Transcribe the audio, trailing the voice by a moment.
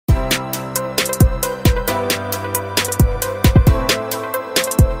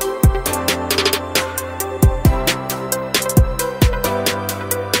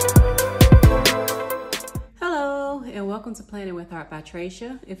welcome to Planning with Art by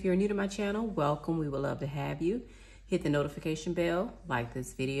Traysha. If you're new to my channel, welcome. We would love to have you. Hit the notification bell, like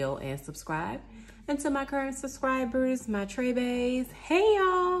this video, and subscribe. And to my current subscribers, my Tray Bays, hey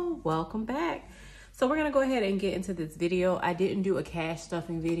y'all, welcome back. So we're gonna go ahead and get into this video. I didn't do a cash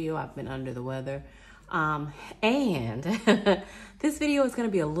stuffing video. I've been under the weather. And this video is gonna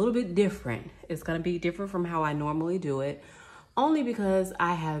be a little bit different. It's gonna be different from how I normally do it, only because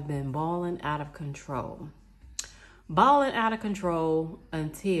I have been balling out of control. Balling out of control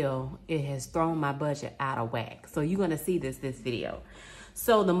until it has thrown my budget out of whack. So you're gonna see this video.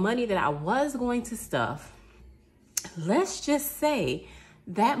 So the money that I was going to stuff, let's just say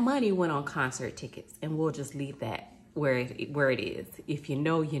that money went on concert tickets, and we'll just leave that where it is. If you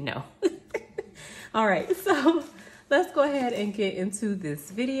know, you know. All right, so let's go ahead and get into this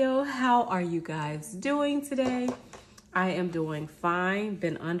video. How are you guys doing today? I am doing fine.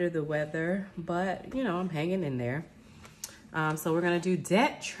 Been under the weather, but you know, I'm hanging in there. So we're gonna do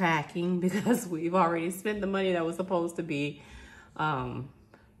debt tracking because we've already spent the money that was supposed to be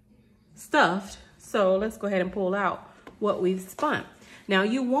stuffed. So let's go ahead and pull out what we've spent. Now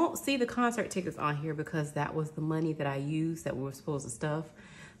you won't see the concert tickets on here because that was the money that I used that we were supposed to stuff.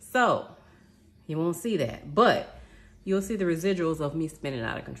 So you won't see that, but you'll see the residuals of me spending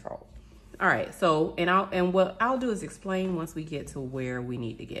out of control. All right, so, and what I'll do is explain once we get to where we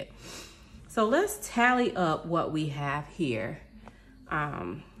need to get. So let's tally up what we have here.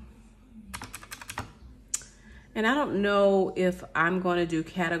 And I don't know if I'm going to do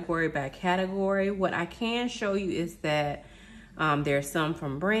category by category. What I can show you is that there's some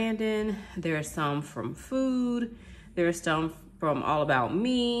from Brandon, there's some from food, there's some from All About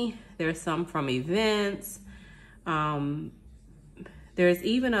Me, there's some from events. There's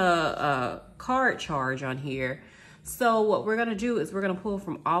even a card charge on here. So what we're gonna do is we're gonna pull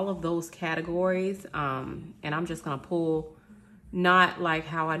from all of those categories, and I'm just gonna pull not like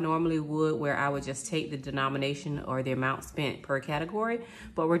how I normally would, where I would just take the denomination or the amount spent per category,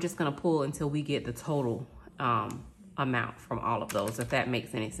 but we're just gonna pull until we get the total amount from all of those, if that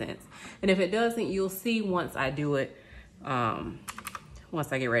makes any sense. And if it doesn't, you'll see once I do it,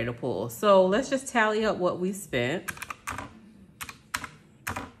 once I get ready to pull. So let's just tally up what we spent.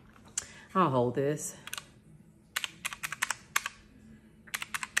 I'll hold this.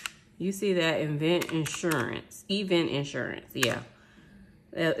 You see that event insurance, yeah.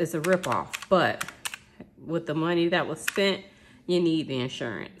 It's a ripoff, but with the money that was spent, you need the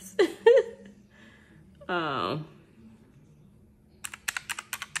insurance.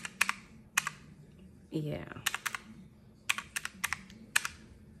 Yeah.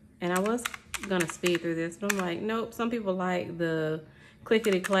 And I was gonna speed through this, but I'm like, nope, some people like the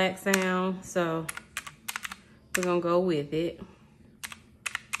clickety-clack sound, so we're gonna go with it.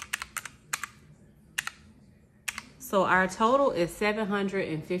 So our total is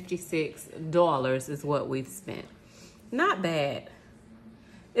 $756 is what we've spent. Not bad.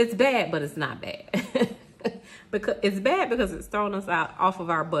 It's bad, but it's not bad. Because it's bad because it's thrown us out off of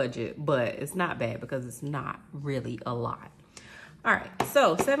our budget, but it's not bad because it's not really a lot. All right,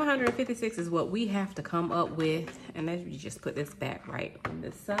 so 756 is what we have to come up with, and then you just put this back right on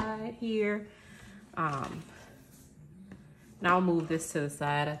this side here. Now I'll move this to the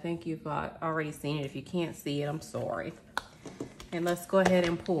side. I think you've already seen it. If you can't see it, I'm sorry. And let's go ahead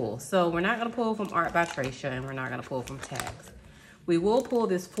and pull. So we're not gonna pull from Art by Traysha, and we're not gonna pull from tax. We will pull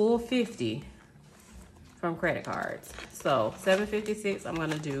this full 50 from credit cards. So 756, I'm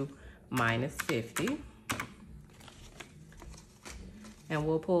gonna do minus 50. And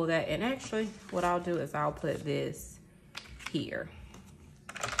we'll pull that. And actually, what I'll do is I'll put this here.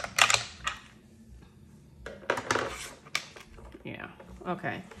 Yeah,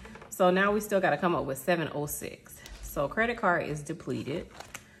 okay. So now we still got to come up with 706. So credit card is depleted.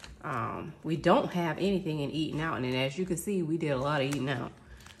 We don't have anything in eating out. And as you can see, we did a lot of eating out.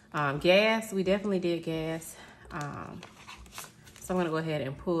 Gas, we definitely did gas. So I'm going to go ahead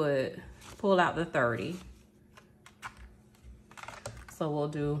and pull out the 30. So we'll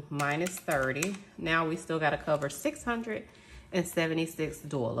do minus 30. Now we still got to cover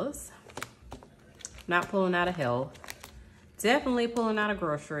 $676. Not pulling out of health. Definitely pulling out of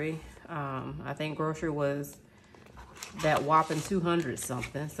grocery. I think grocery was that whopping 200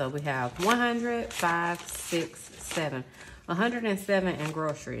 something. So we have 100, 5, 6, 7. 107 in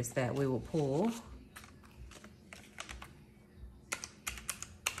groceries that we will pull.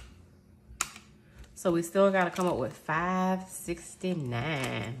 So we still got to come up with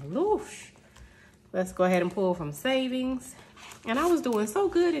 569. Loosh. Let's go ahead and pull from savings. And I was doing so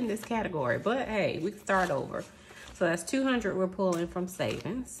good in this category, but hey, we can start over. So that's 200 we're pulling from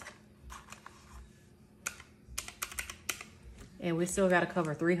savings. And we still got to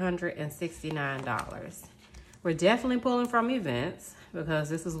cover $369. We're definitely pulling from events because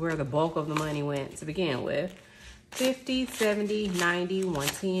this is where the bulk of the money went to begin with. 50, 70, 90,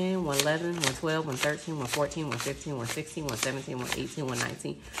 110, 111, 112, 113, 114, 115, 116, 117, 118,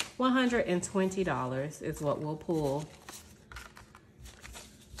 119. $120 is what we'll pull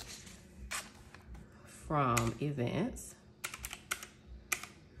from events.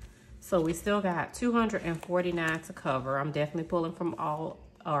 So we still got $249 to cover. I'm definitely pulling from all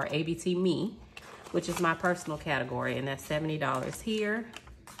our ABT Me, which is my personal category, and that's $70 here.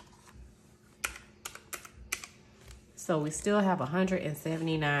 So we still have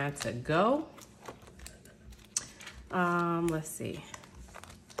 $179 to go. Let's see.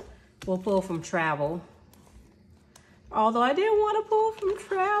 We'll pull from travel. Although I didn't want to pull from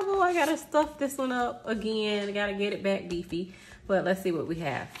travel, I gotta stuff this one up again. I gotta get it back beefy. But let's see what we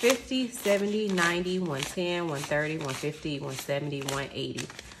have. 50, 70, 90, 110, 130, 150, 170, 180.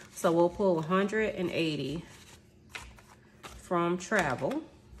 So we'll pull 180 from travel.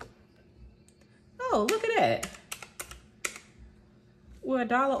 Oh, look at that. We're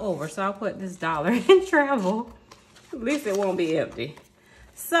 $1 over, so I'll put this $1 in travel. At least it won't be empty.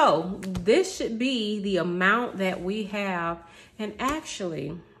 So this should be the amount that we have. And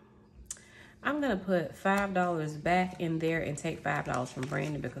actually, I'm gonna put $5 back in there and take $5 from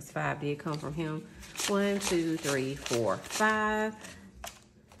Brandon because 5 did come from him. 1, 2, 3, 4, 5.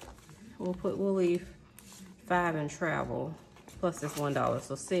 We'll leave 5 in travel plus this $1,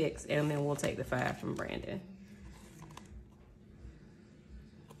 so 6, and then we'll take the 5 from Brandon.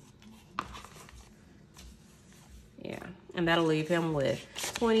 Yeah, and that'll leave him with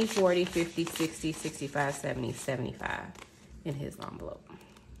 20, 40, 50, 60, 65, 70, 75 in his envelope.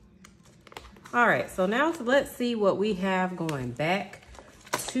 All right, so now let's see what we have going back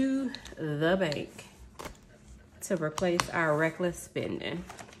to the bank to replace our reckless spending.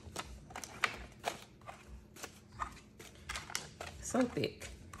 So thick.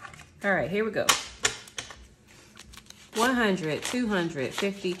 All right, here we go. 100, 200,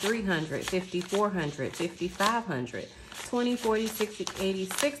 50, 300, 50, 400, 50, 500, 20, 40, 60, 80,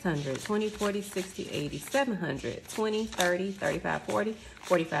 600, 20, 40, 60, 80, 700, 20, 30, 35, 40,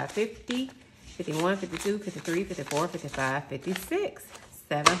 45, 50, 51, 52, 53, 54, 55, 56.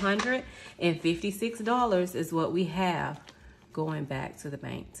 $756 is what we have going back to the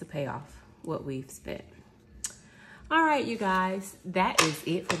bank to pay off what we've spent. All right, you guys, that is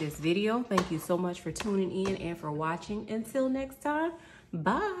it for this video. Thank you so much for tuning in and for watching. Until next time,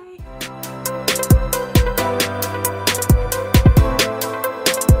 bye.